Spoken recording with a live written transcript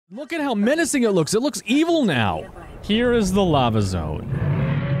Look at how menacing it looks. It looks evil now. Here is the lava zone.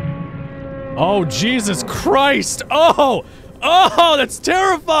 Oh, Jesus Christ. Oh, that's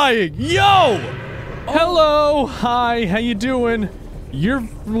terrifying. Yo. Hello. Hi, how you doing? You're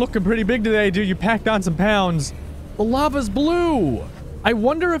looking pretty big today, dude. You packed on some pounds. The lava's blue. I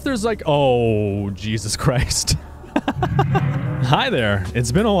wonder if there's like, oh, Jesus Christ. Hi there.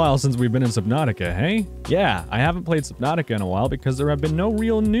 It's been a while since we've been in Subnautica, hey? Yeah, I haven't played Subnautica in a while because there have been no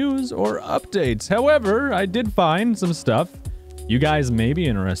real news or updates. However, I did find some stuff you guys may be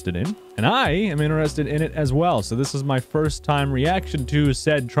interested in, and I am interested in it as well. So this is my first time reaction to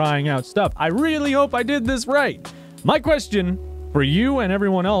said trying out stuff. I really hope I did this right. My question for you and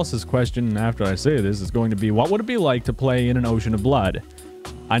everyone else's question after I say this is going to be, what would it be like to play in an ocean of blood?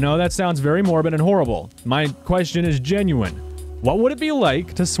 I know that sounds very morbid and horrible. My question is genuine. What would it be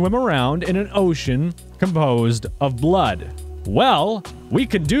like to swim around in an ocean composed of blood? Well, we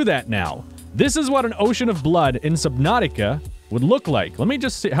can do that now. This is what an ocean of blood in Subnautica would look like. Let me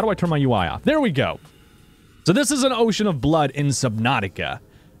just see. How do I turn my UI off? There we go. So this is an ocean of blood in Subnautica.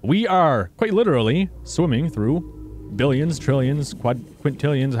 We are quite literally swimming through billions, trillions,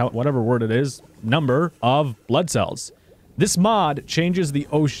 quintillions, whatever word it is, number of blood cells. This mod changes the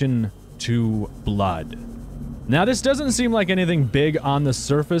ocean to blood. Now, this doesn't seem like anything big on the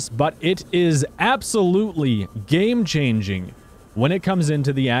surface, but it is absolutely game-changing when it comes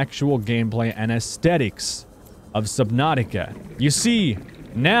into the actual gameplay and aesthetics of Subnautica. You see,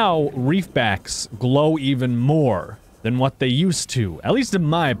 now reefbacks glow even more than what they used to. At least in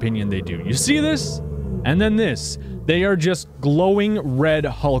my opinion, they do. You see this? And then this. They are just glowing red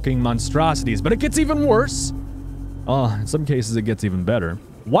hulking monstrosities, but it gets even worse. Oh, in some cases it gets even better.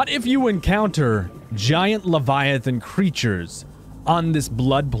 What if you encounter giant Leviathan creatures on this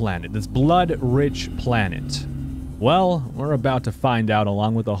blood planet, this blood-rich planet? Well, we're about to find out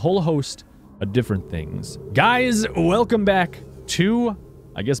along with a whole host of different things. Guys, welcome back to,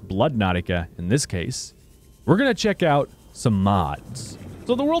 I guess, Bloodnautica in this case. We're gonna check out some mods.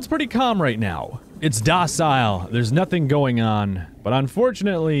 So the world's pretty calm right now. It's docile, there's nothing going on, but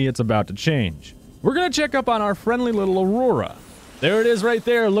unfortunately it's about to change. We're gonna check up on our friendly little Aurora. There it is right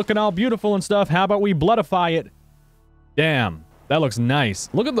there, looking all beautiful and stuff. How about we bloodify it? Damn, that looks nice.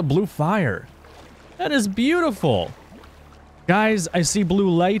 Look at the blue fire. That is beautiful. Guys, I see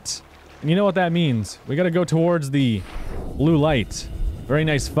blue light. And you know what that means. We gotta go towards the blue light. Very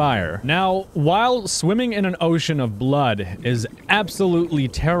nice fire. Now, while swimming in an ocean of blood is absolutely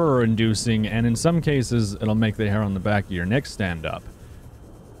terror-inducing, and in some cases, it'll make the hair on the back of your neck stand up.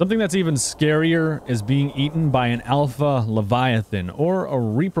 Something that's even scarier is being eaten by an alpha Leviathan or a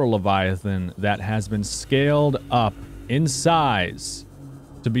Reaper Leviathan that has been scaled up in size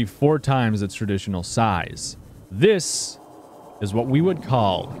to be 4 times its traditional size. This is what we would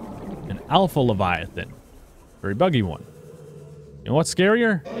call an alpha Leviathan. Very buggy one. You know what's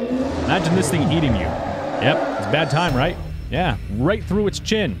scarier? Imagine this thing eating you. Yep, it's a bad time, right? Yeah, right through its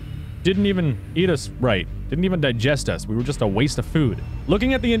chin. Didn't even eat us right. Didn't even digest us. We were just a waste of food.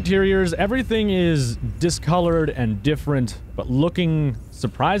 Looking at the interiors, everything is discolored and different, but looking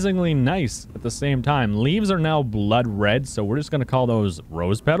surprisingly nice at the same time. Leaves are now blood red, so we're just gonna call those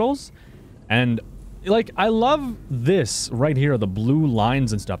rose petals. And, like, I love this right here, the blue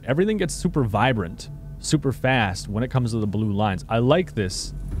lines and stuff. Everything gets super vibrant, super fast when it comes to the blue lines. I like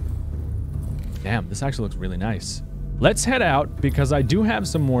this. Damn, this actually looks really nice. Let's head out, because I do have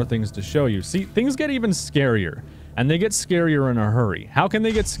some more things to show you. See, things get even scarier, and they get scarier in a hurry. How can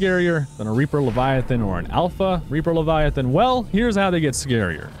they get scarier than a Reaper Leviathan or an Alpha Reaper Leviathan? Well, here's how they get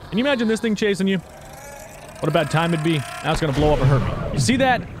scarier. Can you imagine this thing chasing you? What a bad time it'd be. Now it's gonna blow up and hurt me. You see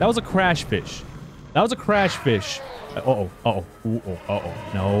that? That was a crash fish. That was a crash fish. Uh-oh, uh-oh, uh-oh.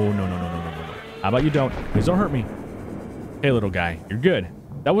 No. How about you don't? Please don't hurt me. Hey, little guy, you're good.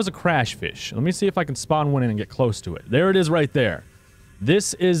 That was a crash fish. Let me see if I can spawn one in and get close to it. There it is right there.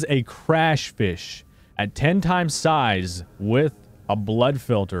 This is a crash fish at 10 times size with a blood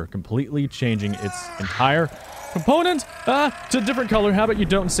filter, completely changing its entire component to a different color. How about you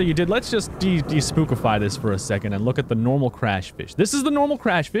don't say you did? Let's just de-spookify this for a second and look at the normal crash fish. This is the normal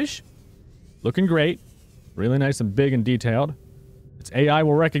crash fish. Looking great. Really nice and big and detailed. Its AI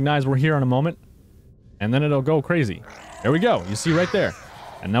will recognize we're here in a moment, and then it'll go crazy. There we go. You see right there.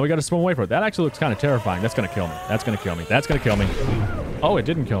 And now we gotta swim away from it. That actually looks kind of terrifying. That's gonna kill me. That's gonna kill me. That's gonna kill me. Oh, it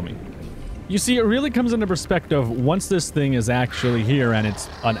didn't kill me. You see, it really comes into perspective once this thing is actually here and it's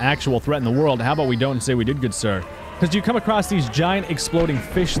an actual threat in the world. How about we don't say we did good, sir? Because you come across these giant exploding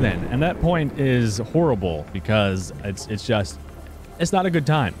fish then, and that point is horrible because it's not a good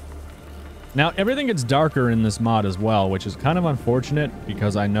time. Now, everything gets darker in this mod as well, which is kind of unfortunate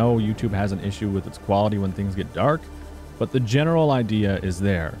because I know YouTube has an issue with its quality when things get dark, but the general idea is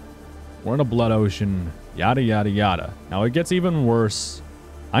there. We're in a blood ocean, yada, yada, yada. Now, it gets even worse.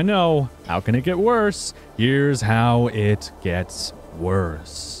 I know. How can it get worse? Here's how it gets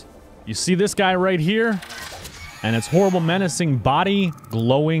worse. You see this guy right here? And its horrible, menacing body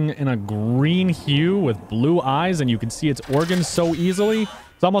glowing in a green hue with blue eyes, and you can see its organs so easily.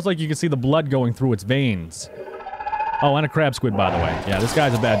 It's almost like you can see the blood going through its veins. Oh, and a crab squid, by the way. Yeah, this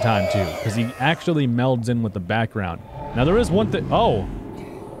guy's a bad time, too, because he actually melds in with the background. Now, there is one thing... Oh.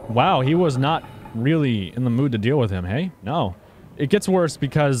 Wow, he was not really in the mood to deal with him, hey? No. It gets worse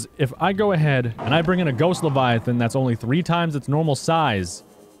because if I go ahead and I bring in a ghost Leviathan that's only 3 times its normal size,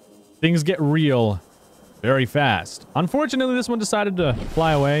 things get real very fast. Unfortunately, this one decided to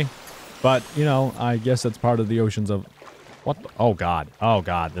fly away, but, you know, I guess that's part of the oceans of... What the? Oh, God. Oh,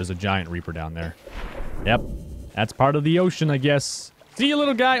 God. There's a giant reaper down there. Yep. That's part of the ocean, I guess. See you,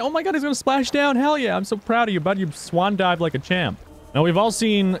 little guy. Oh, my God. He's going to splash down. Hell yeah. I'm so proud of you, bud. You swan dive like a champ. Now, we've all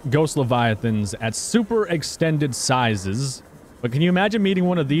seen ghost Leviathans at super extended sizes. But can you imagine meeting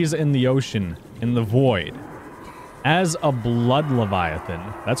one of these in the ocean, in the void? As a blood Leviathan.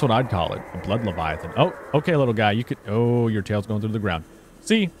 That's what I'd call it. A blood Leviathan. Oh, okay, little guy. You could... Oh, your tail's going through the ground.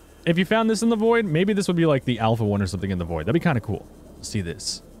 See... If you found this in the void, maybe this would be like the alpha one or something in the void. That'd be kind of cool. See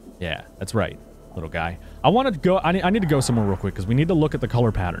this. Yeah, that's right, little guy. I want to go... I need to go somewhere real quick because we need to look at the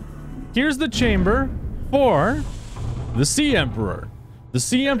color pattern. Here's the chamber for the Sea Emperor. The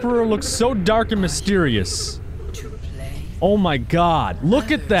Sea Emperor looks so dark and mysterious. Oh my God.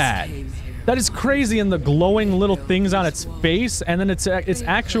 Look at that. That is crazy, and the glowing little things on its face, and then its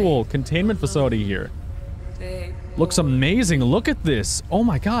actual containment facility here. Looks amazing. Look at this. Oh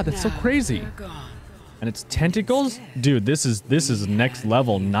my God, that's so crazy. And its tentacles? Dude, this is next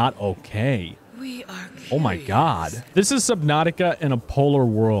level, not okay. Oh my God. This is Subnautica in a polar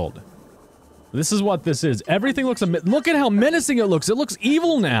world. This is what this is. Everything looks look at how menacing it looks. It looks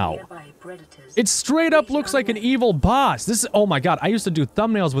evil now. It straight up looks like an evil boss. This is, oh my God, I used to do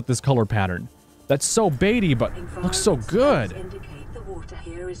thumbnails with this color pattern. That's so baity, but looks so good.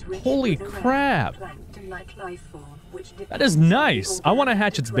 Holy crap. That is nice. I want to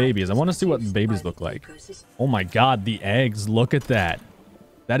hatch its babies. I want to see what babies look like. Oh my God, the eggs. Look at that.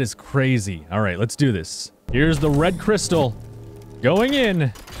 That is crazy. All right, let's do this. Here's the red crystal. Going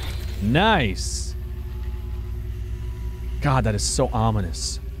in. Nice. God, that is so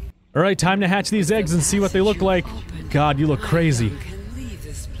ominous. All right, time to hatch these eggs and see what they look like. God, you look crazy. Can leave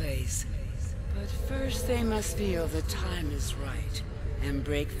this place, but first they must feel the time is right and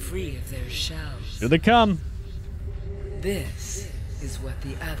break free of their shells. Here they come. This is what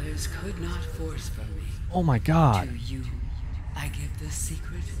the others could not force from me. Oh my God. To you, I give the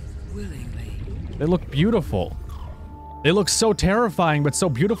secret willingly. They look beautiful. They look so terrifying, but so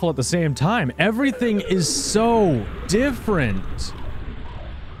beautiful at the same time. Everything is so different.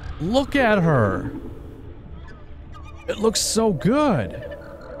 Look at her. It looks so good.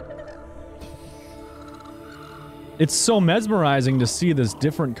 It's so mesmerizing to see this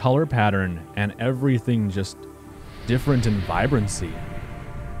different color pattern and everything just different in vibrancy.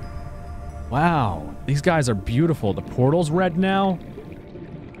 Wow, these guys are beautiful. The portal's red now.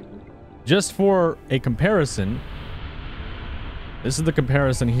 Just for a comparison, this is the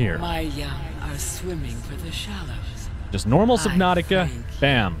comparison here. My young are swimming for the shallows. Just normal Subnautica,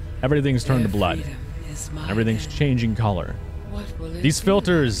 bam, everything's turned to blood. Everything's changing color. These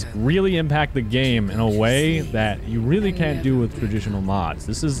filters really impact the game in a way that you really can't do with traditional mods.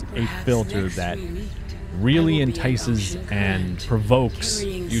 This is a filter that really entices and provokes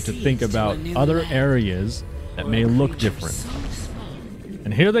you to think about other areas that may look different.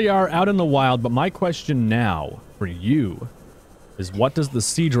 And here they are out in the wild, but my question now for you is, what does the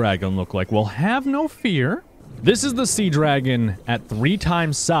sea dragon look like? Well, have no fear. This is the sea dragon at 3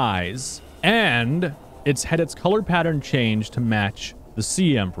 times size, and it's had its color pattern changed to match the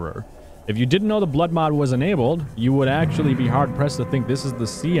Sea Emperor. If you didn't know the blood mod was enabled, you would actually be hard-pressed to think this is the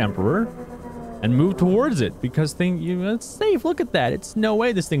Sea Emperor and move towards it, because it's safe. Look at that. It's no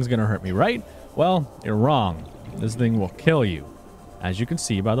way this thing's gonna hurt me, right? Well, you're wrong. This thing will kill you. As you can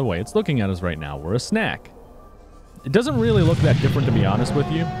see by the way it's looking at us right now, we're a snack. It doesn't really look that different, to be honest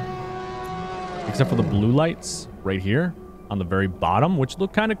with you, except for the blue lights right here on the very bottom, which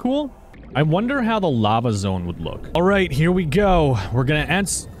look kind of cool. I wonder how the lava zone would look. All right, here we go. We're gonna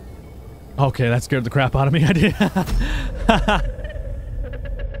answer. Okay, that scared the crap out of me. I did.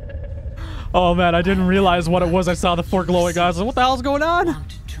 Oh man, I didn't realize what it was. I saw the 4 glowing eyes. What the hell's going on? Want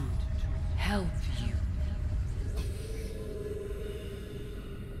to help you.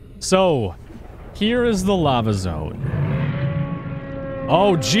 So, Here is the lava zone.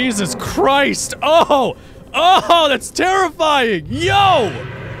 Oh, Jesus Christ! Oh! Oh, that's terrifying! Yo!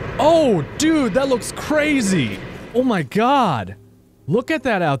 Oh, dude, that looks crazy! Oh my god! Look at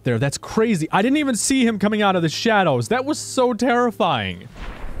that out there, that's crazy. I didn't even see him coming out of the shadows. That was so terrifying.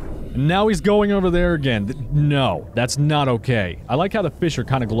 And now he's going over there again. No, that's not okay. I like how the fish are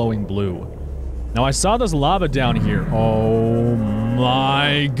kind of glowing blue. Now, I saw this lava down here. Oh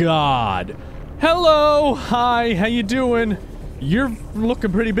my god. Hello! Hi, how you doing? You're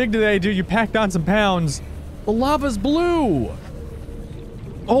looking pretty big today, dude. You packed on some pounds. The lava's blue!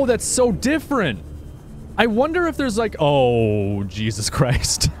 Oh, that's so different. I wonder if there's like... Oh, Jesus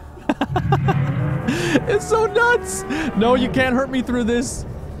Christ. It's so nuts! No, you can't hurt me through this.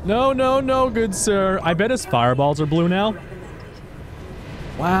 No, no, no, good sir. I bet his fireballs are blue now.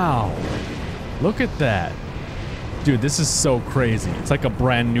 Wow. Look at that. Dude, this is so crazy. It's like a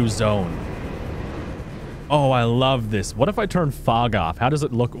brand new zone. Oh, I love this. What if I turn fog off? How does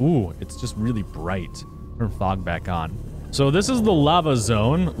it look? Ooh, it's just really bright. Turn fog back on. So this is the lava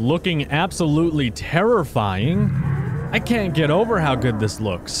zone, looking absolutely terrifying. I can't get over how good this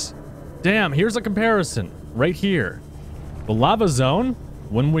looks. Damn, here's a comparison. Right here. The lava zone,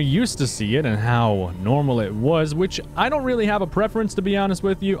 when we used to see it and how normal it was, which I don't really have a preference, to be honest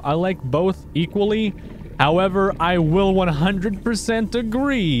with you. I like both equally. However, I will 100%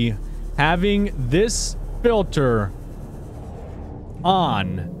 agree having this filter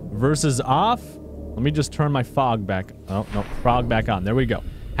on versus off. Let me just turn my fog back. Oh, no, fog back on. There we go.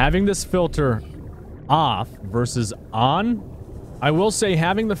 Having this filter off versus on. I will say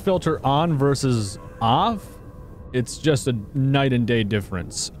having the filter on versus off, it's just a night and day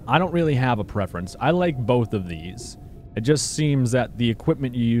difference. I don't really have a preference. I like both of these. It just seems that the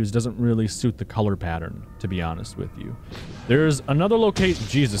equipment you use doesn't really suit the color pattern, to be honest with you. There's another location...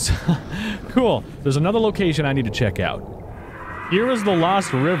 Jesus. Cool. There's another location I need to check out. Here is the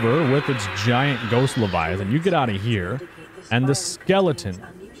Lost River with its giant ghost Leviathan. You get out of here. And the skeleton.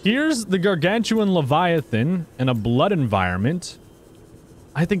 Here's the gargantuan Leviathan in a blood environment.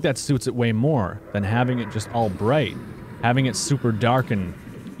 I think that suits it way more than having it just all bright. Having it super dark and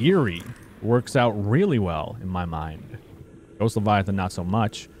eerie works out really well in my mind. Ghost Leviathan, not so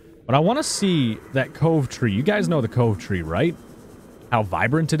much. But I want to see that cove tree. You guys know the cove tree, right? How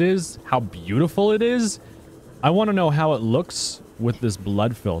vibrant it is. How beautiful it is. I want to know how it looks with this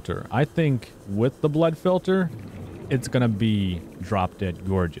blood filter. I think with the blood filter, it's going to be drop dead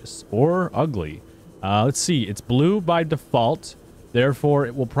gorgeous. Or ugly. Let's see. It's blue by default. Therefore,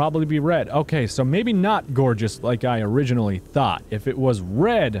 it will probably be red. Okay, so maybe not gorgeous like I originally thought. If it was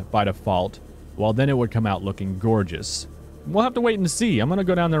red by default, well, then it would come out looking gorgeous. We'll have to wait and see. I'm going to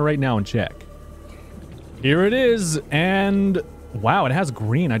go down there right now and check. Here it is, and wow, it has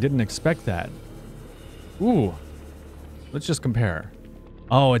green. I didn't expect that. Ooh. Let's just compare.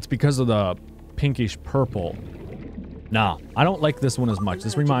 Oh, it's because of the pinkish purple. Nah, I don't like this one as much.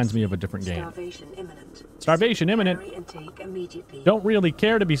 This reminds me of a different game. Starvation imminent. Don't really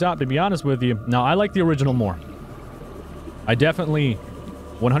care to be honest with you. No, I like the original more. I definitely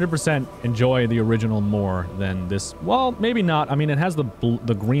 100% enjoy the original more than this. Well, maybe not. I mean, it has the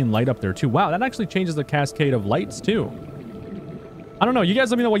green light up there too. Wow, that actually changes the cascade of lights too. I don't know. You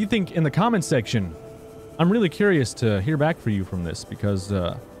guys let me know what you think in the comments section. I'm really curious to hear back for you from this because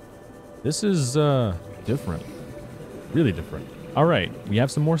this is different. Really different. All right, we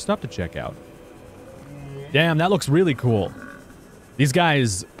have some more stuff to check out. Damn, that looks really cool. These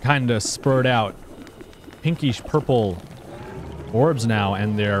guys kind of spurred out pinkish purple orbs now,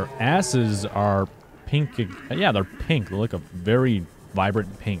 and their asses are pink. Yeah, they're pink. They look a very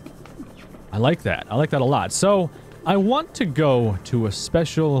vibrant pink. I like that. I like that a lot. So, I want to go to a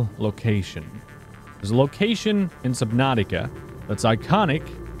special location. There's a location in Subnautica that's iconic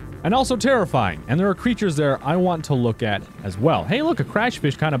and also terrifying. And there are creatures there I want to look at as well. Hey, look, a crash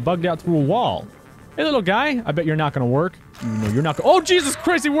fish kind of bugged out through a wall. Hey, little guy, I bet you're not going to work. No, you're not. Oh, Jesus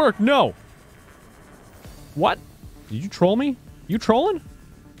Christ, he worked. No. What? Did you troll me? You trolling?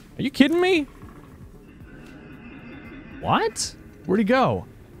 Are you kidding me? What? Where'd he go?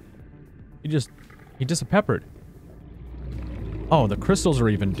 He disappeared. Oh, the crystals are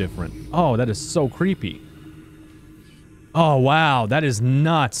even different. Oh, that is so creepy. Oh, wow. That is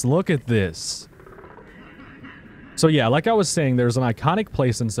nuts. Look at this. So, yeah, like I was saying, there's an iconic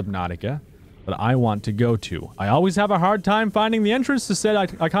place in Subnautica that I want to go to. I always have a hard time finding the entrance to said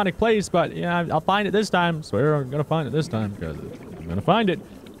iconic place, but yeah, I'll find it this time. Swear I'm gonna find it this time because I'm gonna find it.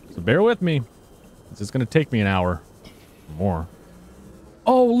 So bear with me. It's just gonna take me an hour or more.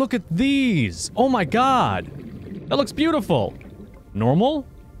 Oh, look at these. Oh my God. That looks beautiful. Normal,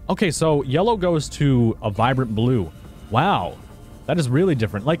 Okay, so yellow goes to a vibrant blue. Wow. That is really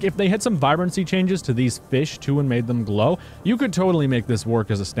different. Like, if they had some vibrancy changes to these fish, too, and made them glow, you could totally make this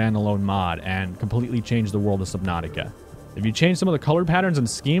work as a standalone mod and completely change the world of Subnautica. If you change some of the color patterns and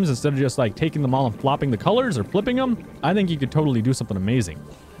schemes instead of just, like, taking them all and flopping the colors or flipping them, I think you could totally do something amazing.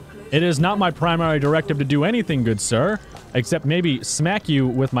 It is not my primary directive to do anything, good sir, except maybe smack you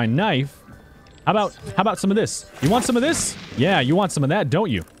with my knife. How about some of this? You want some of this? Yeah, you want some of that, don't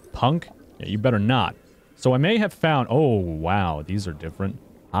you, punk? Yeah, you better not. So I may have found... Oh, wow. These are different.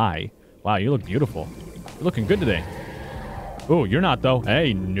 Hi. Wow, you look beautiful. You're looking good today. Oh, you're not, though.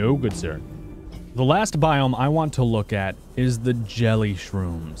 Hey, no good, sir. The last biome I want to look at is the jelly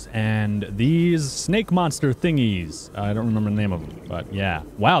shrooms. And these snake monster thingies. I don't remember the name of them, but yeah.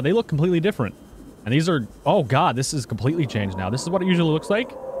 Wow, they look completely different. And these are... Oh, God, this is completely changed now. This is what it usually looks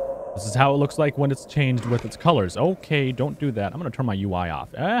like. This is how it looks like when it's changed with its colors. Okay, don't do that. I'm going to turn my UI off.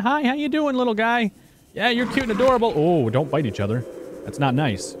 Hi, how you doing, little guy? Yeah, you're cute and adorable. Oh, don't bite each other. That's not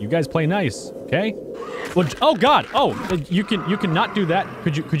nice. You guys play nice, okay? Well, oh God! Oh, you can not do that.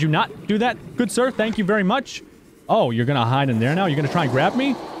 Could you not do that, good sir? Thank you very much. Oh, you're gonna hide in there now? You're gonna try and grab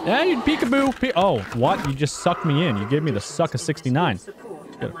me? Yeah, you peekaboo. Oh, what? You just sucked me in. You gave me the suck of 69.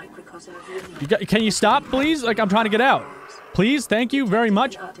 Can you stop, please? Like, I'm trying to get out. Please, thank you very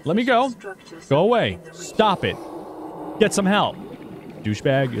much. Let me go. Go away. Stop it. Get some help.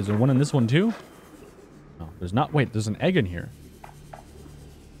 Douchebag. Is there one in this one too? Oh, there's not. Wait, there's an egg in here.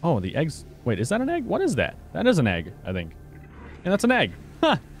 Oh, the eggs. Wait, is that an egg? What is that? That is an egg, I think. And that's an egg.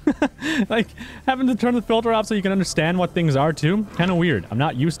 Huh. Like, having to turn the filter off so you can understand what things are, too. Kind of weird. I'm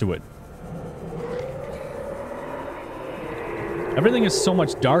not used to it. Everything is so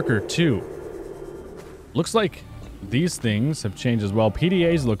much darker, too. Looks like these things have changed as well.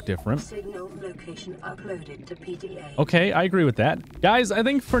 PDAs look different. Signal location uploaded to PDA. Okay, I agree with that. Guys, I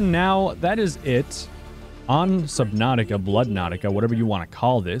think for now, that is it on Subnautica, Bloodnautica, whatever you want to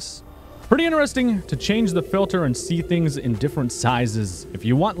call this. Pretty interesting to change the filter and see things in different sizes. If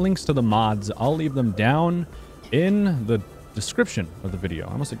you want links to the mods, I'll leave them down in the description of the video.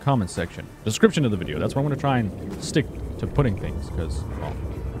 I almost said comment section. Description of the video. That's where I'm going to try and stick to putting things, because, well,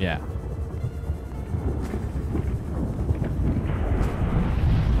 yeah.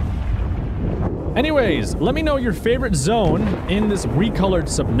 Anyways, let me know your favorite zone in this recolored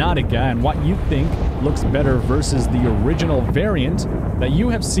Subnautica and what you think looks better versus the original variant that you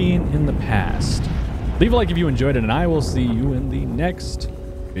have seen in the past. Leave a like if you enjoyed it, and I will see you in the next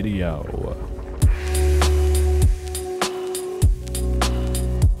video.